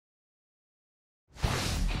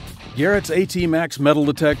Garrett's AT Max metal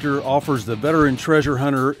detector offers the veteran treasure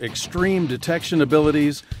hunter extreme detection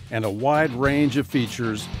abilities and a wide range of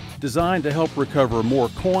features designed to help recover more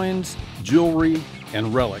coins, jewelry,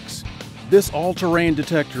 and relics. This all-terrain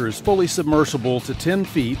detector is fully submersible to 10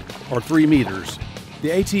 feet or 3 meters.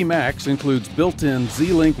 The AT Max includes built-in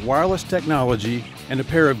Z-Link wireless technology and a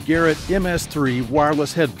pair of Garrett MS3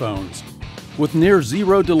 wireless headphones. With near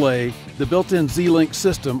zero delay, the built-in Z-Link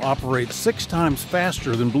system operates 6 times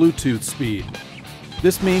faster than Bluetooth speed.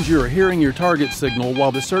 This means you are hearing your target signal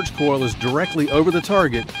while the search coil is directly over the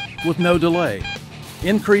target with no delay.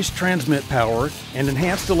 Increased transmit power and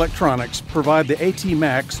enhanced electronics provide the AT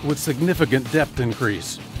Max with significant depth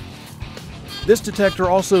increase. This detector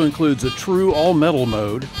also includes a true all-metal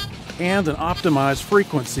mode and an optimized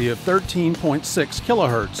frequency of 13.6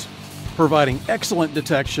 kHz, providing excellent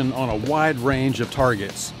detection on a wide range of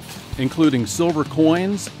targets, including silver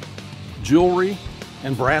coins, jewelry,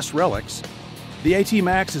 and brass relics. The AT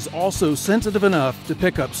Max is also sensitive enough to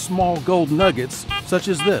pick up small gold nuggets such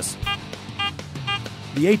as this.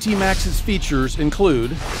 The AT Max's features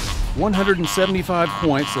include 175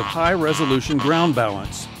 points of high-resolution ground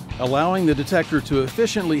balance, allowing the detector to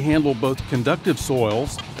efficiently handle both conductive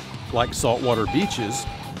soils, like saltwater beaches,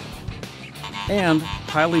 and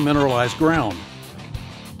highly mineralized ground.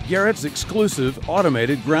 Garrett's exclusive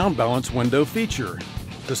automated ground balance window feature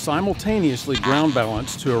to simultaneously ground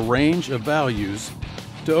balance to a range of values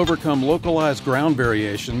to overcome localized ground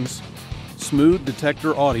variations, smooth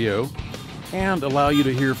detector audio, and allow you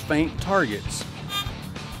to hear faint targets.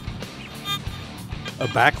 A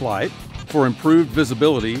backlight for improved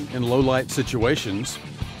visibility in low-light situations.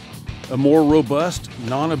 A more robust,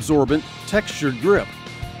 non-absorbent, textured grip.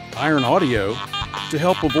 Iron audio to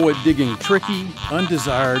help avoid digging tricky,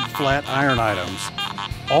 undesired flat iron items.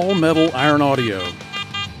 All-metal iron audio.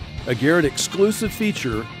 A Garrett exclusive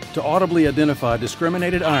feature to audibly identify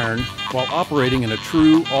discriminated iron while operating in a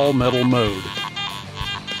true all-metal mode.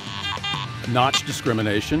 Notch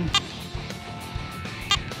discrimination.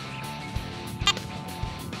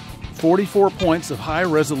 44 points of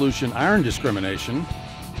high-resolution iron discrimination.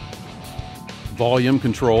 Volume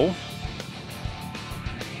control.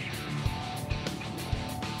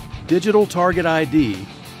 Digital target ID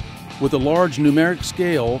with a large numeric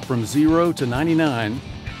scale from 0 to 99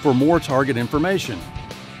 for more target information.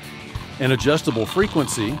 An adjustable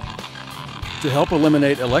frequency to help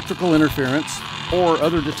eliminate electrical interference or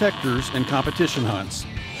other detectors in competition hunts.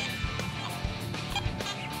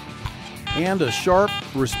 And a sharp,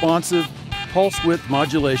 responsive, pulse width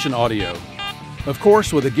modulation audio. Of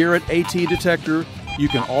course, with a Garrett AT detector, you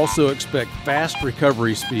can also expect fast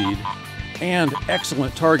recovery speed and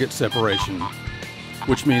excellent target separation,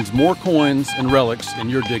 which means more coins and relics in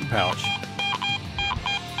your dig pouch.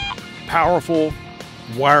 Powerful,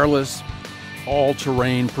 wireless,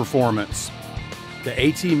 all-terrain performance. The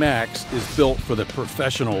AT Max is built for the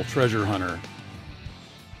professional treasure hunter.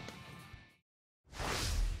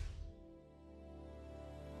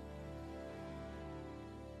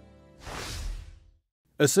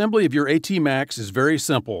 Assembly of your AT Max is very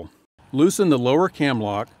simple. Loosen the lower cam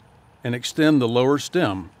lock and extend the lower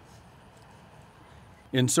stem.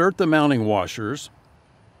 Insert the mounting washers.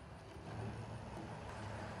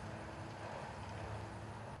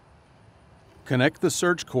 Connect the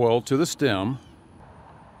search coil to the stem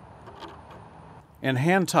and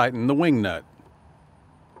hand tighten the wing nut.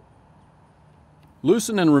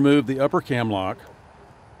 Loosen and remove the upper cam lock.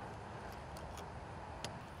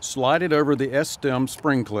 Slide it over the S-stem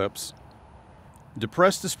spring clips.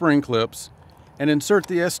 Depress the spring clips and insert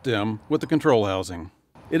the S-stem with the control housing.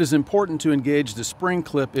 It is important to engage the spring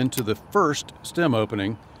clip into the first stem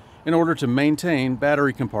opening in order to maintain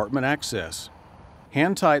battery compartment access.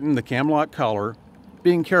 Hand tighten the cam lock collar,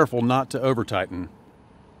 being careful not to over-tighten.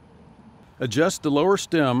 Adjust the lower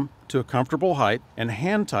stem to a comfortable height and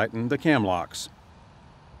hand tighten the cam locks.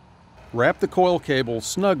 Wrap the coil cable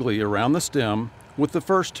snugly around the stem with the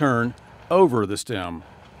first turn over the stem.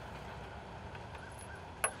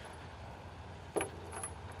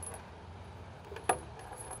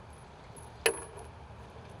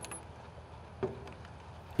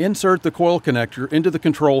 Insert the coil connector into the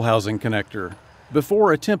control housing connector.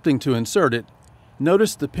 Before attempting to insert it,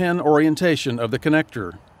 notice the pin orientation of the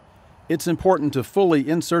connector. It's important to fully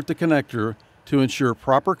insert the connector to ensure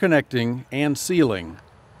proper connecting and sealing.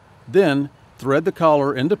 Then, thread the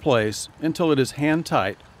collar into place until it is hand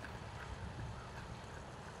tight.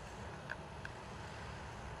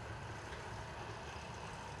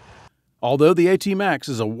 Although the AT Max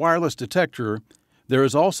is a wireless detector, there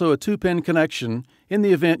is also a 2-pin connection in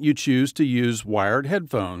the event you choose to use wired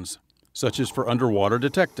headphones. such as for underwater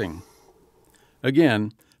detecting.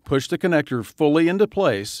 Again, push the connector fully into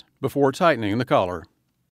place before tightening the collar.